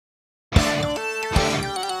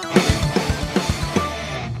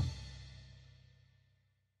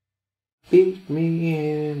beat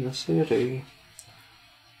me in the city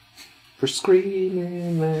for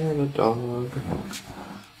screaming at a dog.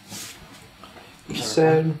 He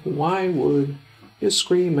said, why would you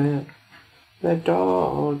scream at that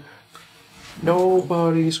dog?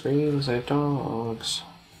 Nobody screams at dogs.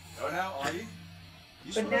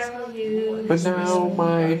 But now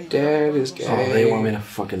my dad is gay. Oh, they want me to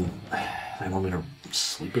fucking... They want me to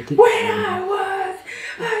sleep with the... Where I was!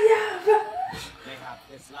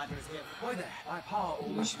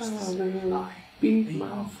 Beat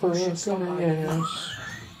my fucking ass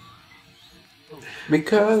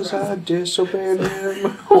because I disobeyed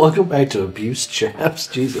him. Welcome back to Abuse Chaps,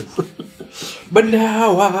 Jesus. But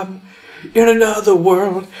now I'm in another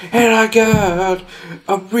world, and I got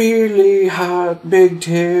a really hot,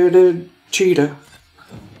 big-titted cheetah.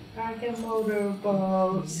 Like a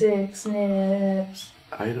motorboat, 6 nips.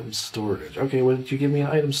 Item storage. Okay, what did you give me?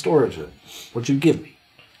 Item storage. What'd you give me?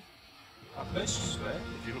 A best is there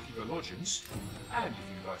if you're looking for lodgings, and if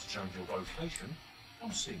you'd like to change your vocation,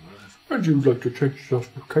 I'm seeing rooms. Would you like to change your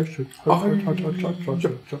vocation? I'll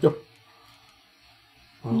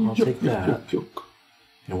take that.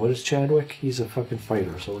 And what is Chadwick? He's a fucking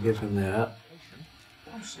fighter, so we'll give him that.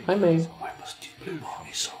 I may. Why must you be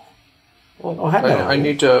mommy so? Well, I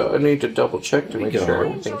need to double check to make sure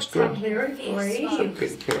everything's good. Very brave.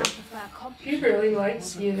 Good care. She really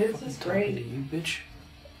likes you. This is great. You bitch.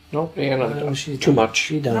 Nope, Anna, she's too much.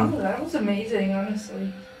 She No, done. that was amazing,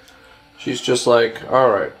 honestly. She's just like,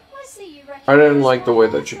 alright. I didn't like the way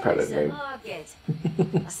that you petted me.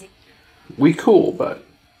 We cool, but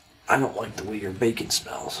I don't like the way your bacon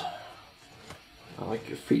smells. I like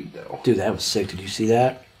your feet, though. Dude, that was sick. Did you see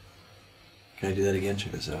that? Can I do that again?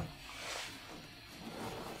 Check this out.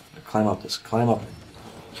 Climb up this. Climb up.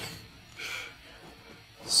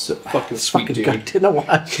 So fucking sweet, Fucking dude. God, didn't know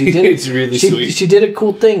why. She did It's really sweet. She did a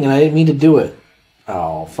cool thing, and I didn't mean to do it.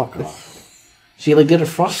 Oh, fuck off. She like did a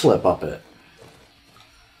front flip up it.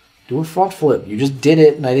 Do a front flip. You just did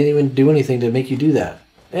it, and I didn't even do anything to make you do that.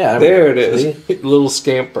 Yeah. There it is. Little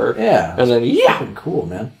scamper. Yeah. And then, yeah. Fucking cool,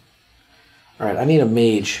 man. Alright, I need a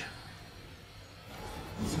mage.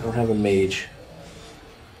 I don't have a mage.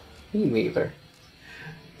 Me neither.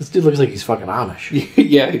 This dude looks like he's fucking Amish.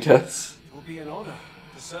 Yeah, he does. It will be an honor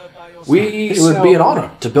to serve by your It would be an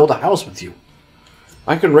honor to build a house with you.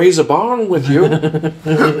 I can raise a barn with you.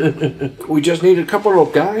 We just need a couple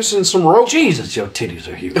of guys and some rope. Jesus, your titties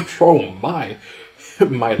are huge. Oh my.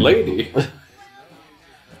 My lady.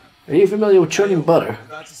 Are you familiar with churning butter?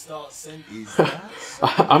 About to start sending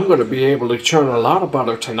I'm going to be able to churn a lot of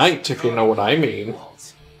butter tonight, if you know what I mean.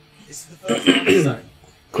 It's the first episode.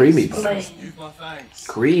 Creamy butter. Like, Excuse my thanks.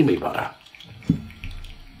 Creamy butter.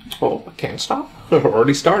 Oh, I can't stop. I've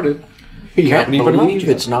already started. You Can't haven't even believe left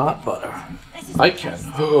yet. it's not butter. I can.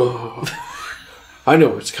 I know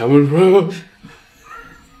where it's coming from.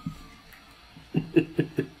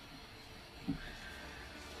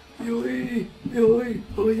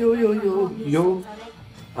 Yo.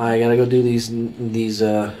 I gotta go do these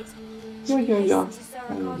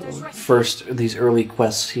first these early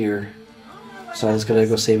quests here. So I just gotta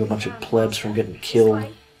go save a bunch of plebs from getting killed.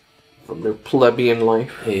 From their plebeian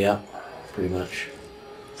life. Yeah, pretty much.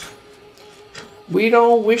 We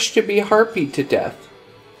don't wish to be harpied to death.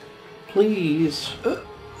 Please.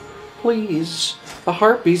 Please. The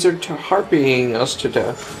harpies are harpying us to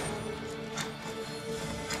death.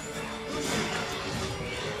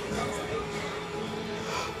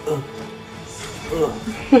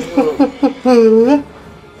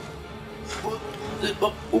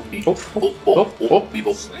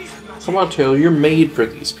 Come on, Taylor. You're made for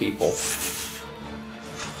these people.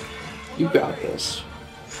 You got this.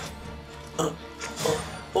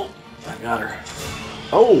 I got her.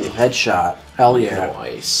 Oh, headshot. Hell yeah.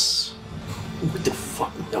 Nice. What the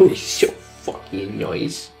fuck? That is so fucking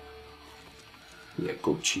nice. Yeah,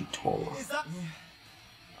 go Cheetola. Is that?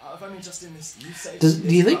 I've only just in this. You say. Do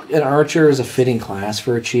you think an archer is a fitting class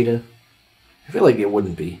for a cheetah? I feel like it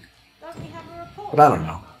wouldn't be. But I don't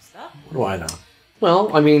know. What do I know?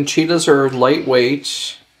 Well, I mean, cheetahs are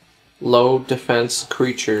lightweight, low defense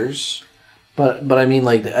creatures. But I mean,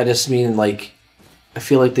 like, I just mean, like, I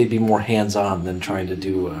feel like they'd be more hands-on than trying to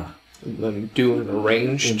do Than doing a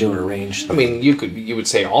range. doing a range. I mean, you would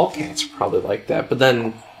say all cats are probably like that, but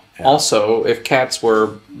then also, if cats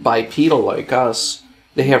were bipedal like us,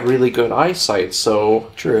 they have really good eyesight,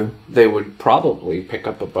 so True. they would probably pick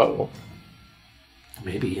up a bow.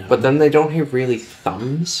 Maybe. But then they don't have really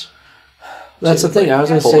thumbs. That's the thing. I was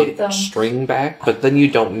gonna Pull say. a string back, but then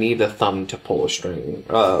you don't need a thumb to pull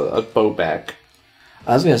a bow back.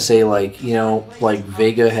 I was gonna say, like, you know, like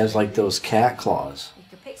Vega has like those cat claws.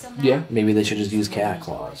 Yeah, Maybe they should just use cat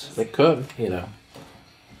claws. they could. You know.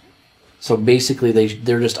 So basically,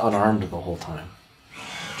 they're just unarmed the whole time.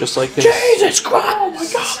 Just like in, Jesus Christ! Oh my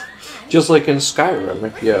God! just like in Skyrim,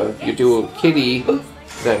 if you do a kitty,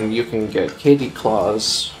 then you can get kitty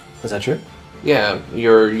claws. Is that true? Yeah,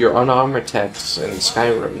 your unarmed attacks in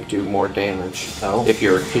Skyrim do more damage. Oh. If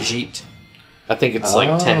you're a Khajiit. I think it's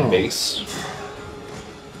like 10 base.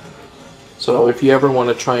 So if you ever want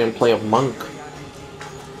to try and play a monk,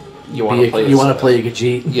 you want to play You want to play a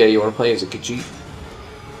Khajiit? Yeah, you want to play as a Khajiit.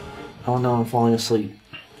 Oh no, I'm falling asleep.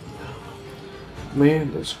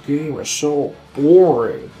 Man, this game is so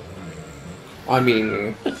boring. I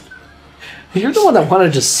mean, You're the one that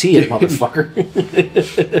wanted to see it, motherfucker.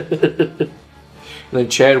 then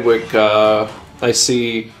Chadwick, I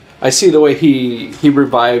see the way he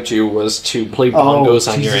revived you was to play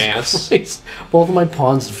bongos on your Jesus ass. Christ. Both of my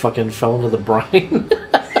pawns fucking fell into the brine.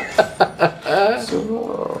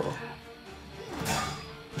 So,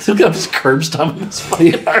 Still got his curb stomping his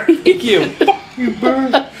fucking Fuck you,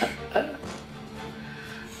 bird.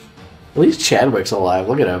 At least Chadwick's alive.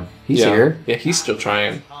 Look at him. He's here. Yeah, he's still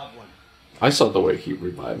trying. I saw the way he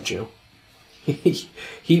revived you.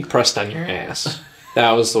 He pressed on your ass.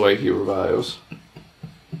 That was the way he revives.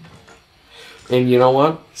 And you know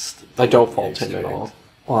what? I don't fault him at all.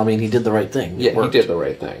 Well, I mean, he did the right thing. It Yeah, he worked. did the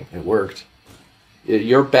right thing. It worked.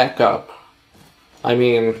 You're back up. I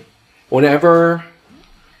mean, whenever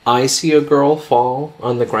I see a girl fall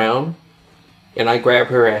on the ground and I grab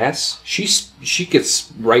her ass, she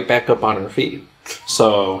gets right back up on her feet.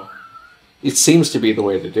 So it seems to be the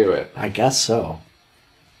way to do it. I guess so.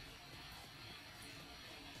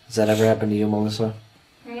 Has that ever happened to you, Melissa?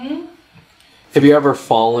 Have you ever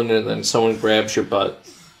fallen and then someone grabs your butt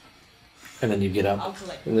And then you get up?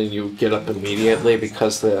 and then you get up immediately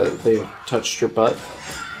because they touched your butt?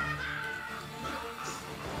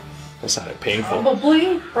 That sounded painful.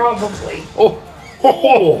 Probably. Oh!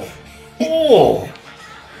 Oh! Oh!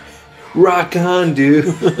 Rock on, dude.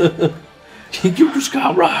 You just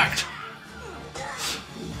got rocked.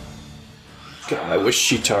 God, I wish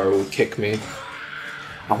Shitaro would kick me.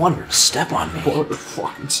 I want her to step on me. What a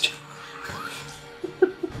fucking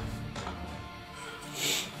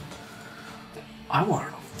I want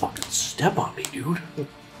her to fucking step on me, dude.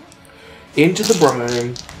 Into the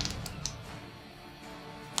brine.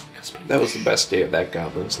 That was the best day of that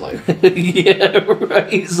goblin's life. Yeah,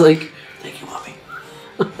 right. He's like, thank you,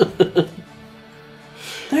 mommy.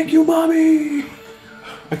 Thank you, mommy.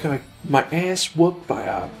 I got my ass whooped by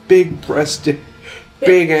a big-breasted,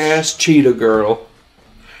 big-ass cheetah girl.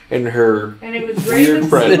 And her And it was weird Raven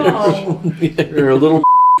friend. Small. Her little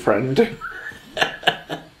friend.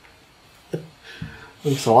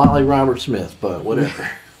 Looks a lot like Robert Smith, but whatever.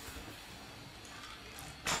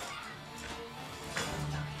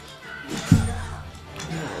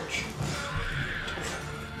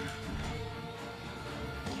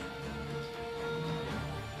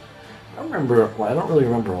 I remember. Well, I don't really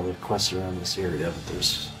remember all the quests around this area, but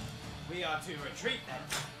there's. We are to retreat then.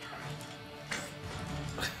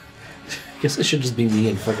 I guess it should just be me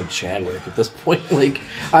and fucking Chadwick at this point. Like,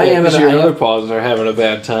 I am. Because your other paws are having a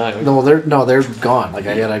bad time. No, they're gone. Like,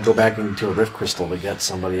 I gotta go back into a rift crystal to get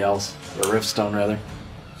somebody else, a rift stone rather.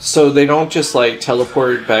 So they don't just like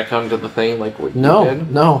teleport back onto the thing like what you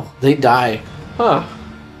did? No, they die, Huh.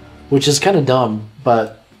 which is kind of dumb,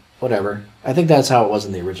 but whatever. I think that's how it was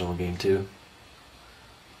in the original game too.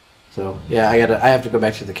 So yeah, I have to go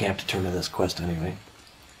back to the camp to turn in this quest anyway.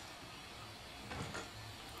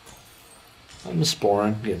 I'm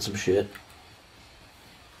exploring, getting some shit.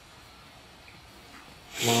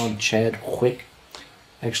 Come on, Chad, quick.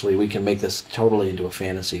 Actually, we can make this totally into a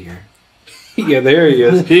fantasy here. Yeah, there he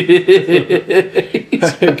is.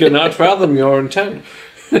 I cannot fathom your intent.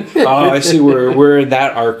 I see we're in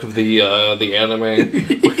that arc of the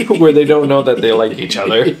anime where they don't know that they like each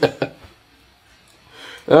other.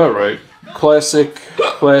 All right, classic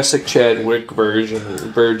Chadwick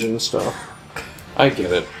virgin stuff. I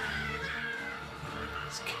get it.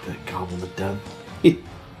 Let's kick that goblin to death.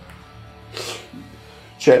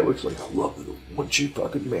 Chadwick's like, I love it when she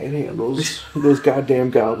fucking manhandles those goddamn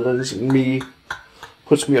goblins, and me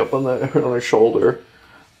puts me up on her shoulder,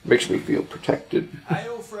 makes me feel protected.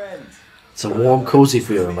 Hail, friend. It's a warm, cozy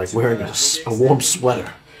feeling, like wearing a warm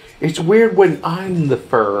sweater. It's weird when I'm the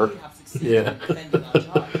fur. Yeah.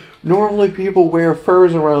 Normally people wear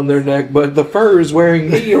furs around their neck, but the fur is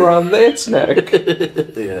wearing me around its neck.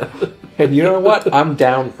 Yeah. And you know what? I'm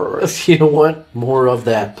down for it. You know what? More of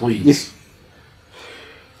that, please.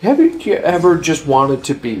 Haven't you ever just wanted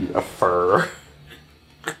to be a fur?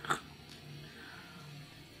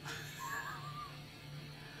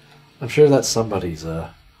 I'm sure that's somebody's. Oh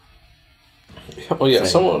yeah, Thing.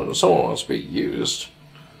 someone wants to be used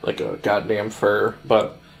like a goddamn fur,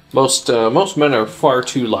 but most men are far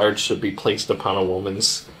too large to be placed upon a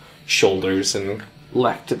woman's shoulders and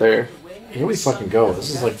left there. Here we fucking go. This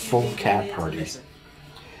is like full cat party.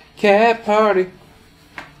 Cat party.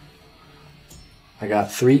 I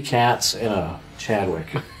got 3 cats and a Chadwick.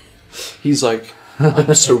 He's like,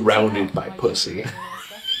 I'm surrounded by pussy.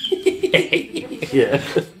 Yeah.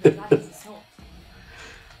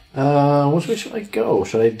 Which way should I go?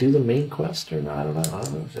 Should I do the main quest or not? I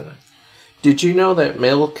don't know. Should I? Did you know that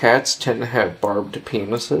male cats tend to have barbed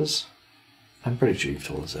penises? I'm pretty sure you've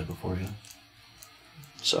told us that before, yeah.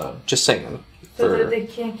 So, just saying. So that they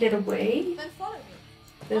can't get away?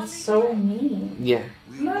 That's so mean. Yeah.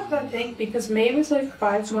 I'm not gonna think, because May was like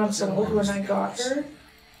 5 months old when I got her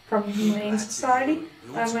from the Humane Society.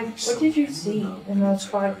 I'm like, what did you see in those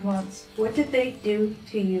 5 months? What did they do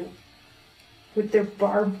to you with their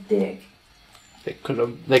barbed dick? They could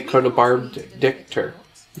have barbed dicked her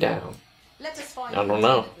down. I don't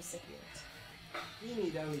know.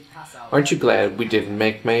 Aren't you glad we didn't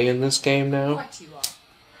make May in this game now?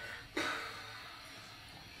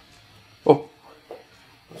 Oh.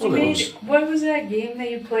 What was that game that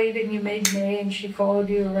you played and you made May and she followed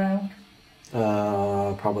you around?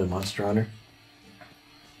 Probably Monster Hunter.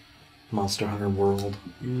 Monster Hunter World.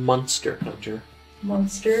 Monster Hunter.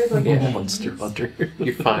 Monster? Like Yeah. Monster Hunter.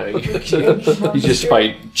 You fight. You just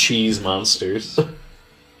fight cheese monsters.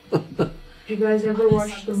 Did you guys ever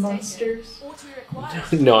watch The Monsters?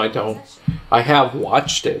 No, I don't. I have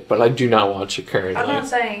watched it, but I do not watch it currently. I'm not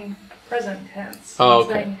saying present tense. Oh, I'm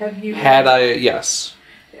okay. saying, have you Had I? Yes.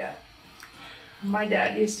 Yeah. My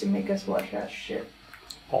dad used to make us watch that shit.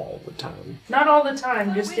 All the time. Not all the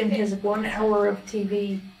time, just in his 1 hour of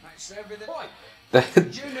TV.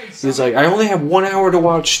 He's like, I only have 1 hour to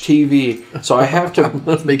watch TV, so I have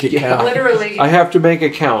to make it count. Literally. I have to make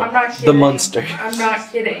it count. I'm not kidding. The Monster. I'm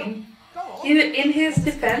not kidding. In his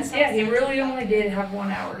defense, yeah, he really only did have 1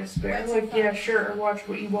 hour to spare. Like, yeah, sure, watch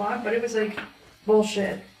what you want, but it was like,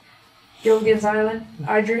 bullshit. Gilligan's Island,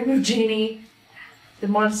 I Dream of Jeannie, The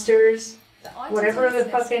Monsters, whatever the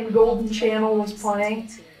fucking Golden Channel was playing.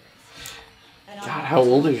 God, how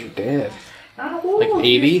old is your dad? Not old. Like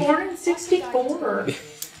 80? He was born in 64.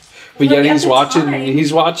 But yet Like, he's at the watching. time-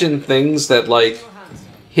 He's watching things that like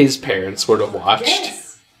his parents would have watched.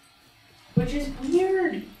 Yes. Which is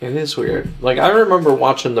weird. It is weird. Like I remember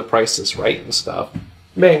watching The Price is Right and stuff.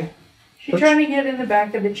 May. She's trying to get in the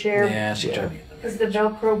back of the chair. Yeah, she tried to get Because the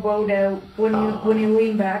Velcro bowed out. When you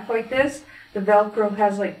lean back like this, the Velcro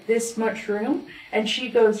has like this much room, and she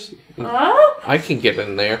goes, huh? I can get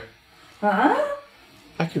in there. Huh?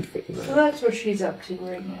 I can fit in So there. that's what she's up to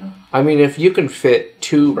right now. I mean, if you can fit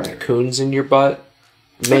 2 raccoons in your butt,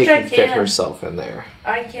 May Which I can fit can. herself in there.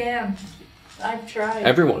 I can. I've tried.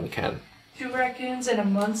 Everyone can. 2 raccoons and a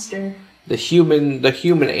monster. The human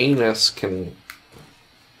anus can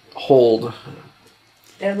hold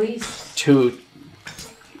At least. 2,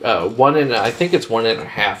 I think it's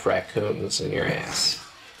 1.5 raccoons in your ass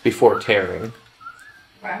before tearing.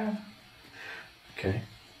 Wow. Okay.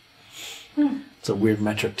 It's a weird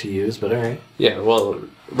metric to use, but alright. Yeah, well,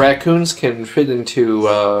 raccoons can fit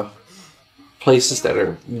into places that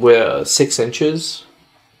are 6 inches,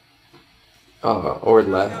 or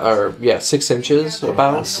less, or yeah, 6 inches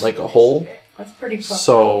about, like a hole. That's pretty fucked up.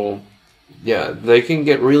 So, yeah, they can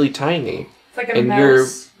get really tiny. It's like a and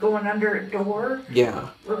mouse going under a door. Yeah.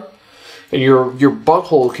 And your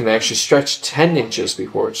butthole can actually stretch 10 inches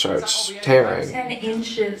before it starts tearing. 10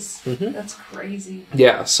 inches. Mhm. That's crazy.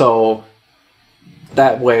 Yeah, so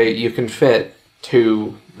that way you can fit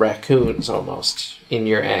 2 raccoons almost in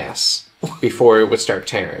your ass before it would start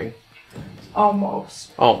tearing.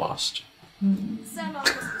 Almost. Almost. Sir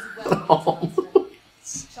Marcus was well known.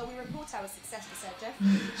 Shall we report our success to Sir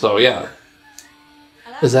Geoffrey? So yeah.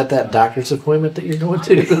 Is that doctor's appointment that you're going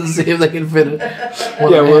to see if they can fit it?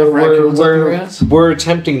 Yeah, we're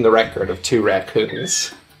attempting the record of 2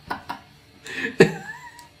 raccoons.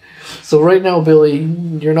 So right now, Billy,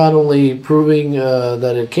 you're not only proving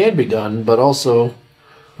that it can be done, but also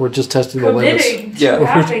we're just testing the limits. Committing to Yeah.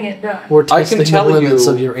 having it done. We're I can testing tell the limits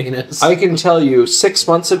you- of your anus. I can tell you, 6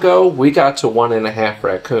 months ago, we got to 1.5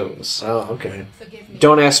 raccoons. Oh, okay. Forgive me.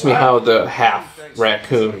 Don't ask me how the half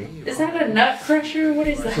raccoon. Is that a nut crusher? What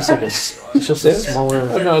is that? It's like it's just a smaller.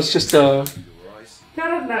 Oh, no, it's just a.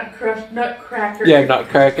 Not a nutcracker. Yeah,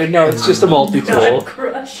 nutcracker. No, it's just a multi tool. Nut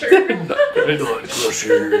crusher.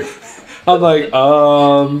 I'm like,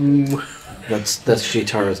 That's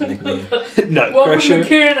Shitara's nickname. nut Welcome crusher. to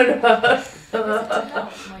Canada.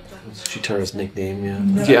 That's Chitara's nickname,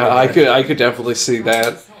 yeah. Yeah, I could definitely see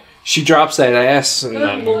that. She drops that ass, and Good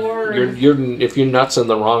then lord. if your nuts in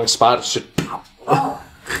the wrong spot, it's just. Oh,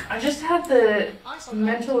 I just had the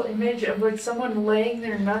mental image of like someone laying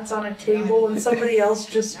their nuts on a table and somebody else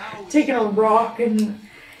just taking a rock and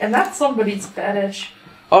that's somebody's fetish.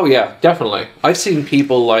 Oh yeah, definitely. I've seen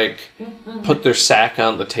people like put their sack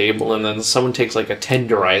on the table, and then someone takes like a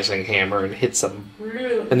tenderizing hammer and hits them,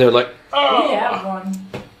 Really? and they're like, We "Oh!" have one.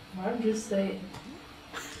 I'm just saying.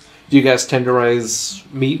 Do you guys tenderize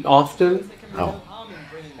meat often? Oh.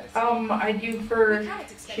 I do for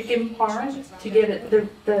chicken parm to get it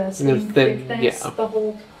the same thin, thickness yeah. the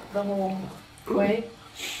whole way.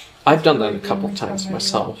 I've done that a couple times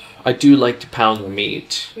myself. I do like to pound the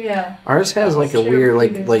meat. Yeah. Ours has like a Should've weird,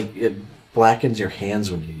 repeated. like it blackens your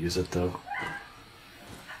hands when you use it, though.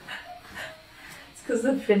 It's because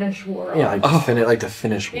the Finnish war. Yeah, like, the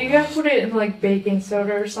Finnish You one. gotta put it in like baking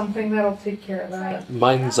soda or something that'll take care of that.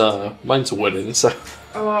 Mine's wooden, so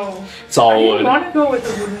Oh. it's all I didn't wood. want to go with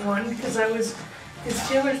a wooden one because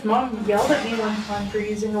Taylor's mom yelled at me one time for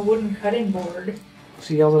using a wooden cutting board.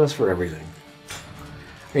 She yells at us for everything.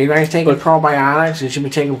 Are you guys taking probiotics? You should be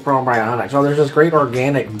taking probiotics. Oh, there's this great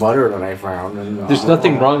organic butter that I found. And, There's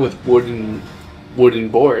nothing wrong with wooden I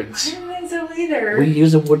boards. didn't think so either. We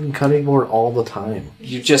use a wooden cutting board all the time.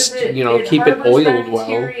 You She just, says keep it harbors oiled well.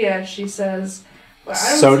 bacteria, she says. But I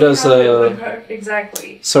don't So see does, how it would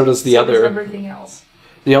exactly. So does the So does other. everything else.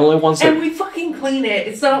 The only ones And that we fucking clean it.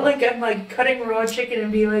 It's not like I'm like cutting raw chicken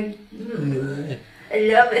and be like, I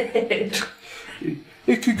love it.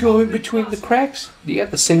 it could go in between the cracks. Yeah,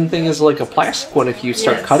 the same thing as like a plastic one. If you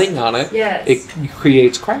start Yes. cutting on it, Yes. it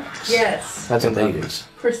creates cracks. Yes. That's what they use.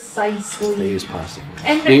 They Precisely. use plastic.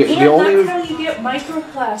 And, The and only- that's how you get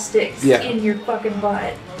microplastics Yeah. in your fucking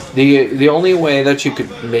butt. The only way that you could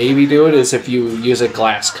maybe do it is if you use a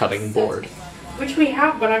glass cutting board. Which we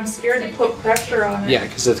have, but I'm scared to put pressure on it. Yeah,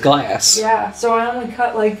 because it's glass. Yeah, so I only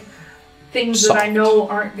cut like things that I Soft. know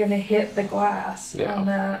aren't gonna hit the glass Yeah. on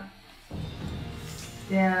that.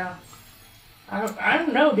 Yeah. I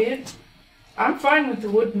don't know, dude. I'm fine with the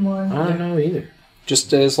wooden one. I don't know either.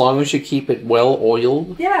 Just as long as you keep it well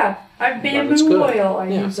oiled, Yeah, I have Then it's bamboo good. oil I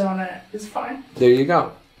Yeah. use on it. It's fine. there you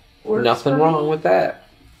go. Works Nothing for wrong me. with that.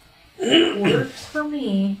 Works for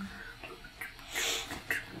me.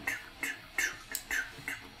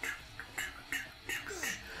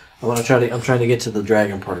 I'm trying to get to the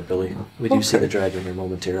dragon part, Billy. We do see Okay. the dragon here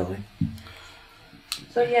momentarily.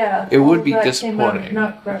 So yeah, It would all be of that came out of disappointing.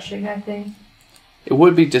 nut crushing, I think. It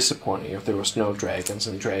would be disappointing if there was no dragons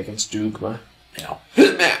in Dragon's Dogma. Yeah.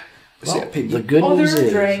 See that piggy? The good Oh, news there are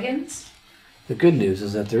is dragons. the good news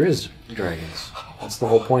is that there is dragons. That's the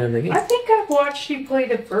whole point of the game. I think I've watched you play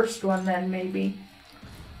the first one. Then maybe.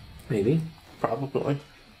 Maybe. Probably.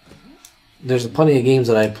 There's plenty of games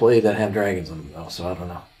that I play that have dragons in them, though, so I don't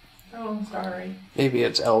know. Oh, I'm sorry. Maybe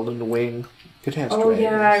it's Elden Wing. It has Oh dragons.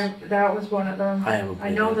 yeah, that was one of them. I haven't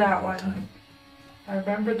played know it in that a long one. time. I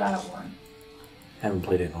remember that one. Haven't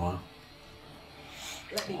played it in a while.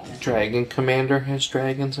 Dragon Commander has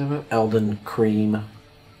dragons in it. Elden Cream.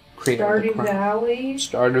 Creed of the Stardew Crown. Valley.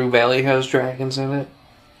 Stardew Valley has dragons in it.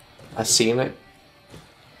 I've seen it.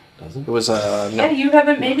 Does it? It was no. Yeah, you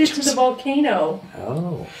haven't made it to the volcano.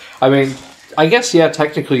 Oh. I mean, I guess yeah.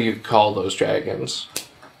 Technically, you could call those dragons.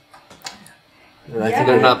 I Yeah.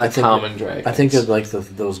 They're not the I think- common dragons. I think there's like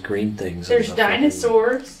those green things. in There's the fucking-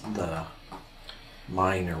 dinosaurs. The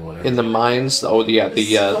mine or whatever. in the mines. Oh yeah, the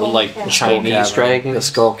Skull like cavern. Chinese Cavern, dragons. The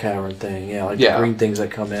skull cavern thing, yeah, like Yeah. the green things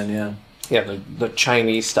that come in, yeah. Yeah, the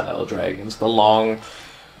Chinese style dragons. The long.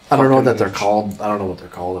 I don't know what that fucking- they're called. I don't know what they're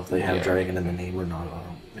called if they have Yeah. dragon in the name or not.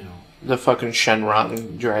 I don't, The fucking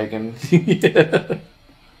Shenron dragon. yeah.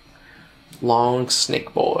 Long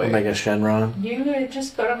snake boy. Omega Shenron. You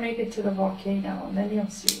just gotta make it to the volcano, and then you'll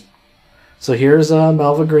see. So here's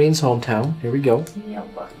Malva Green's hometown. Here we go. Yeah,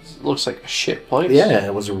 but Looks like a shit place. Yeah,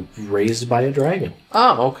 it was raised by a dragon.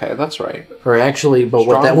 Oh, okay, that's right. Or actually, but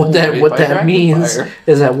what Stronghold raised what by that dragon means fire.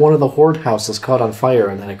 is that one of the horde houses caught on fire,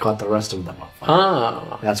 and then it caught the rest of them on fire.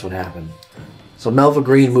 Ah, That's what happened. So Melva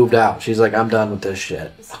Green moved out. She's like, I'm done with this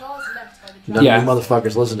shit. The scars left by the None Yeah. of you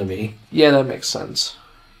motherfuckers listen to me. yeah, that makes sense.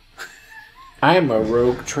 I'm a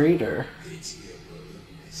rogue trader.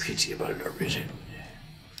 Pity about it, vision.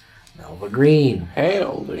 Melva Green.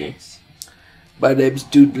 Howdy. My name's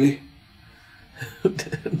Doodley.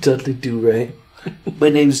 Dudley Do-Right. My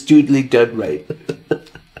name's Doodley Dudright.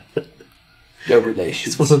 No It's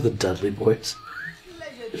relations. one of the Dudley boys.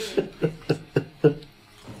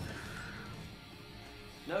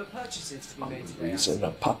 No purchases to be made today. He's an Just the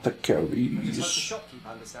apothecaries.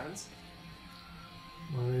 shopkeep understands.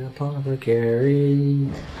 My apothecary.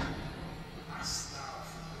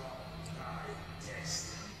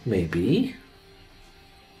 Maybe.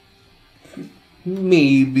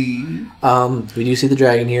 Maybe. We do see the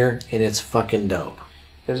dragon here, and it's fucking dope.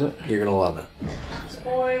 Is it? You're gonna love it.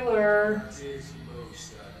 Spoiler.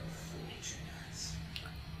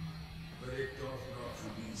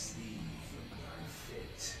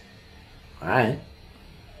 Alright.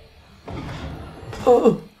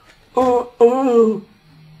 Oh! Hello.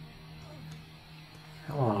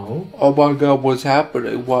 Oh my god, what's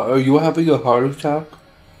happening? What, are you having a heart attack?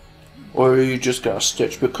 Or you just got a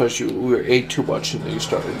stitch because you ate too much and then you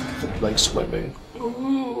started, like, swimming? I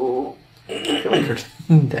feel like her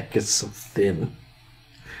neck is so thin.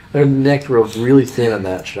 Her neck was really thin on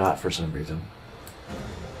that shot for some reason.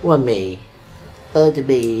 What me? Oh, to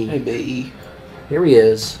be. Hey, baby. Here he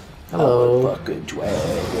is. Hello. Fucking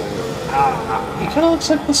dragon. He kind of looks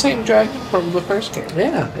like the same dragon from the first game.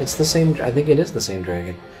 Yeah, it's the same. I think it is the same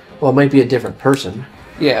dragon. Well, it might be a different person.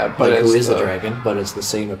 Yeah, but Like, it's who is the dragon, but it's the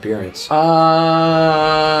same appearance. Yeah.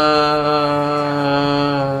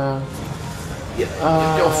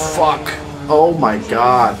 Oh, fuck. Oh my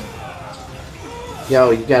god.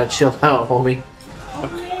 Yo, you gotta chill out, homie.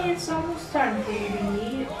 Okay, it's almost time for you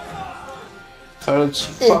to eat. Cut its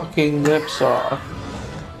fucking lips off.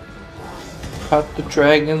 Cut the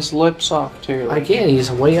dragon's lips off, too. I can't, he's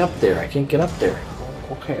way up there. I can't get up there.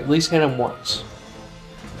 Okay, at least hit him once.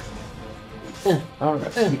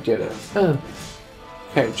 Alright, you did it.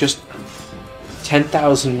 Okay, just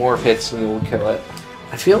 10,000 more hits and you'll kill it.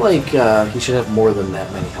 I feel like he should have more than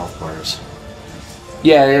that many health bars.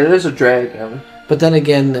 Yeah, it is a dragon. But then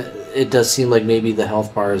again, it does seem like maybe the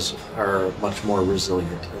health bars are much more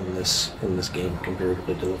resilient in this game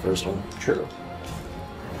comparatively to the first one. True.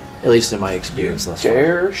 At least in my experience thus far.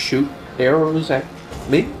 Dare shoot arrows at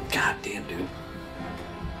me? God damn, dude.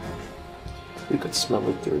 You could smell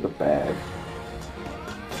it through the bag.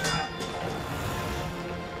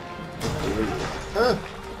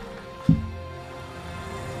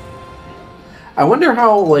 I wonder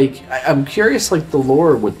how, like, I'm curious, like, the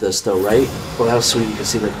lore with this, though, right? Well, that was sweet. You can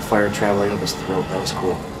see, like, the fire traveling up his throat. That was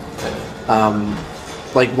cool.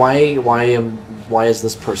 Like, why is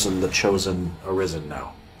this person the chosen arisen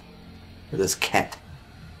now? Or this cat?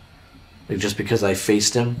 Like, just because I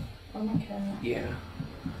faced him? Okay. Yeah.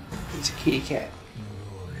 It's a kitty cat.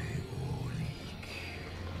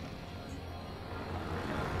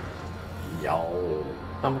 Yo.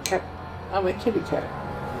 I'm a cat. I'm a kitty cat.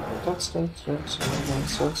 That's.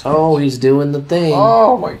 Oh, he's doing the thing.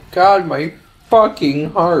 Oh my god, my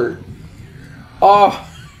fucking heart. Oh.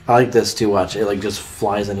 I like this too, watch. It, like, just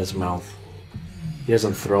flies in his mouth. He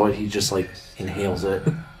doesn't throw it, he just, like, inhales it.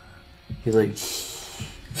 He's like...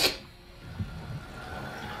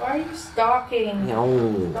 Why are you stalking?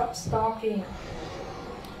 No. Stop stalking.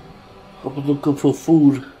 I'm looking for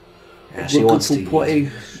food. Yeah, she wants to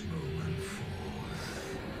play.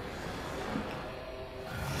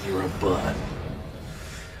 You're a bud.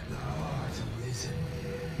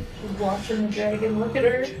 She's watching the dragon. Look at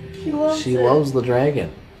her. She loves it. She loves the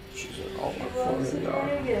dragon. She's an all She loves the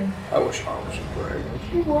dragon. I wish I was a dragon.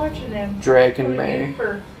 She's watching him. Dragon What a man.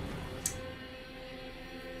 goofer.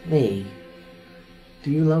 Me. Do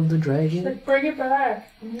you love the dragon? Like, bring it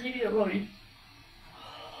back immediately.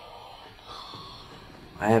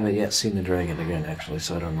 I haven't yet seen the dragon again, actually,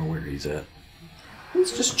 so I don't know where he's at.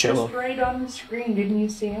 It's just chilling. Just right on the screen. Didn't you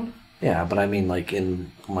see him? Yeah, but I mean, like,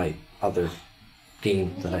 in my other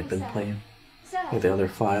game that I've been playing. Like the other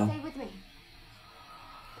file. Stay with me.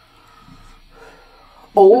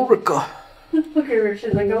 Ulrika! Look at her.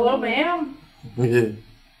 She's like, hello, ma'am. I'd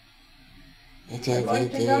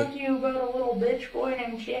like to talk to you about a little bitch boy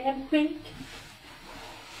named Chadwick.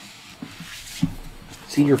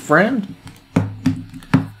 Is he your friend?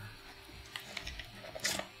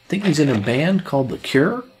 Think he's in a band called The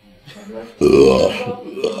Cure?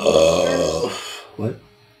 What?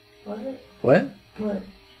 What? What? What?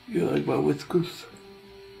 You like my whiskers?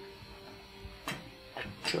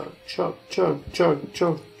 Chug, chug, chug, chug,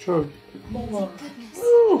 chug, chug. Hold on. Goodness.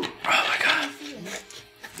 Oh my god.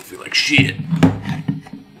 I feel like shit.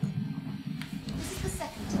 This is the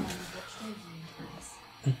second time you've watched over me twice.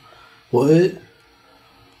 What?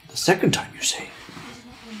 The second time you say.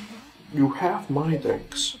 You have my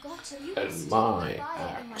thanks. Forgot you And stood my by in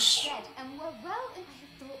my axe. stead and were well, and I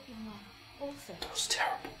had thought you were orphan. That was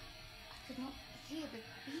terrible. I could not hear the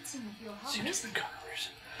beating of your heart. See, different colors.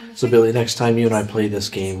 And the So Billy, next time you and I play this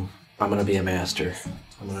game, I'm gonna be a master.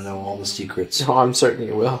 I'm gonna know all the secrets. Oh, I'm certain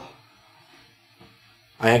you will.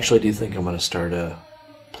 I actually do think I'm gonna start a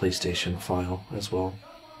PlayStation file as well.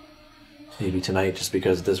 maybe tonight, just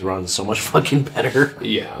because this runs so much fucking better.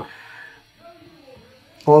 Yeah.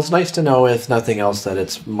 Well, it's nice to know, if nothing else, that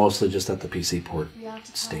it's mostly just that the PC port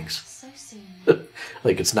stinks. So soon.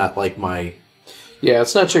 Like, it's not like my... Yeah,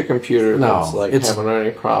 it's not your computer No, that's like it's- having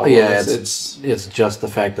any problems. Yeah, it's just the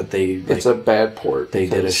fact that they... Like, it's a bad port. they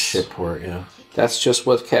did a because shit port, yeah. That's just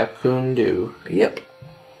what Capcom do. Yep.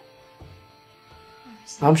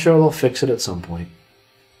 I'm sure they'll fix it at some point.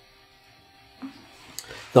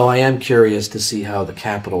 Though I am curious to see how the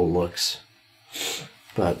Capitol looks.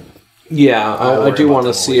 But... Yeah, I'll I worry do about want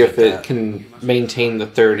to that when see we if get it that. can maintain the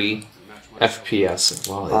 30 FPS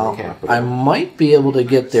while in the Capitol. I might be able to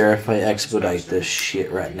get there if I expedite this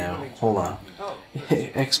shit right now. Hold on.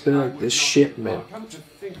 Hey, expedite this shit, man.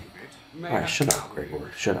 Alright, shut up,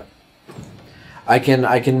 Gregor. Shut up. I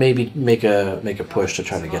can maybe make a push to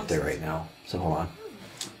try to get there right now. So hold on.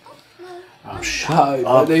 Oh, shut Hi,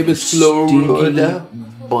 up, my name you is Florida.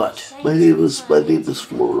 stinky butt. My name is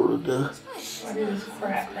Florida. What is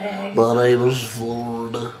crap bag? My name is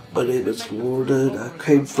Florida. My name is Florida. And I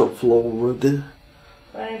came from Florida.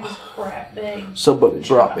 My name is crap bag. Somebody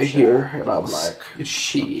brought me here, and I'm like,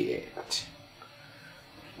 shit.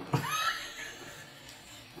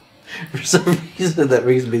 For some reason, that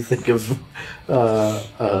makes me think of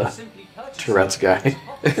Tourette's guy.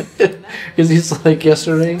 Because he's like,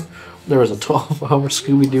 yesterday, there was a 12-hour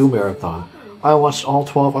Scooby-Doo marathon. I watched all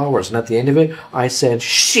 12 hours, and at the end of it, I said,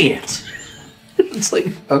 shit! It's like,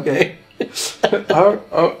 okay.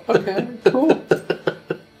 Okay, cool.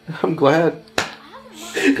 I'm glad.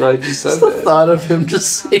 Glad you said Just the that. thought of him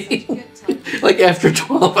just saying, like, after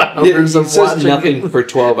 12 hours He of says watching nothing for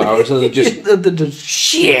 12 hours, and then just just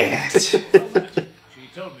shit! She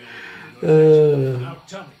told me now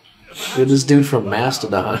tell me. Good this dude from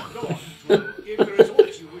Mastodon. Go on, if there is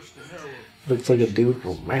aught you wish to know. Looks like a dude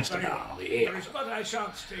from Mastodon. There Yeah. is but I shan't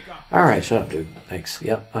take up. Alright, shut up, dude. Thanks.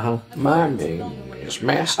 Yep, my name is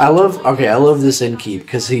Master. I love this Inkeep,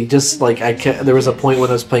 because he just, like, there was a point when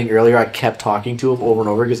I was playing earlier, I kept talking to him over and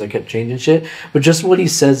over because I kept changing shit, but just what he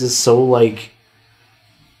says is so, like,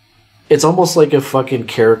 it's almost like a fucking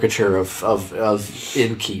caricature of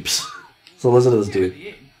Inkeeps. So listen to this dude.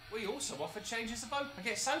 We also offer changes of both. I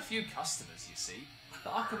get so few customers, you see,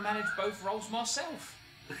 that I can manage both roles myself.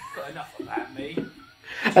 But enough about me.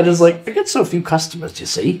 I just like, I get so few customers, you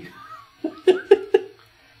see.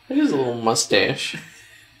 He's a little mustache.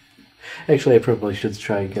 Actually, I probably should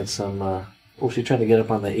try and get some, well, she's trying to get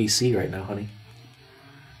up on the AC right now, honey.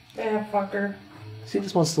 Yeah, fucker. She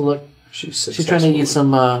just wants to look. She's She's trying to eat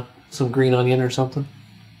some green onion or something.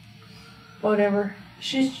 Whatever.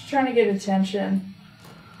 She's trying to get attention.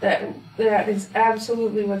 That is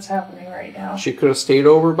absolutely what's happening right now. She could have stayed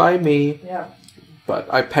over by me, Yeah.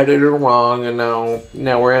 but I petted her wrong, and now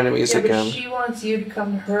we're enemies Yeah, but again. she wants you to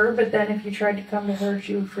come to her, but then if you tried to come to her,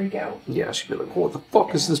 she would freak out. Yeah, she'd be like, "What the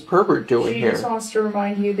fuck is this pervert doing She here?" just wants to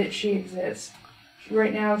remind you that she exists.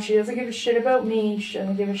 Right now, she doesn't give a shit about me. She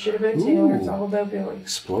doesn't give a shit about Taylor. It's all about Billy.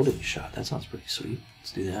 Exploding shot. That sounds pretty sweet.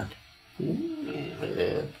 Let's do that.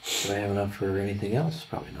 Yeah. Do I have enough for anything else?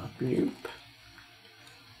 Probably not. Nope.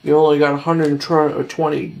 You only got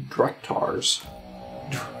 120 Drectars.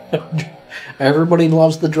 Everybody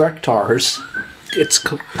loves the Drectars. It's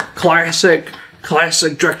classic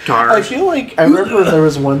Drectar. I feel like I remember there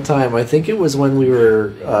was one time. I think it was when we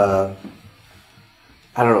were.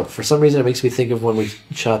 I don't know. For some reason, it makes me think of when we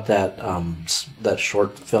shot that that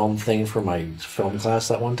short film thing for my film class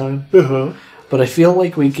that one time. But I feel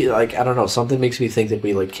like I don't know. Something makes me think that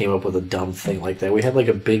we came up with a dumb thing like that. We had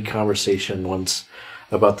a big conversation once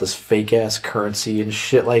about this fake ass currency and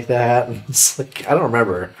shit like that. And it's I don't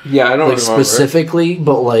remember. Yeah, I don't remember specifically,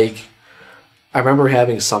 but I remember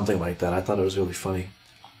having something like that. I thought it was really funny.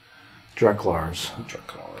 Dreklars.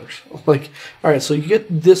 All right, so you get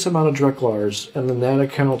this amount of Dreklars, and then that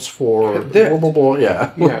accounts for blah, blah, blah.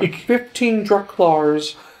 Yeah. Yeah, 15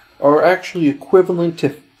 Dreklars are actually equivalent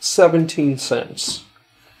to 17 cents.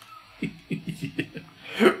 In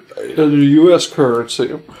the U.S. currency,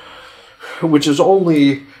 which is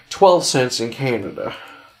only 12 cents in Canada.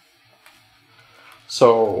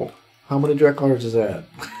 So, How many Dreklars is that?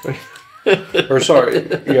 or sorry,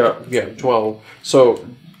 yeah, 12. So,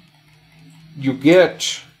 you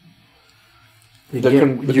get You The get,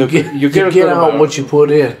 con- you the- get, you get a get good out amount. what you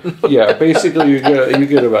put in. yeah, basically you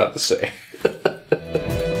get about the same.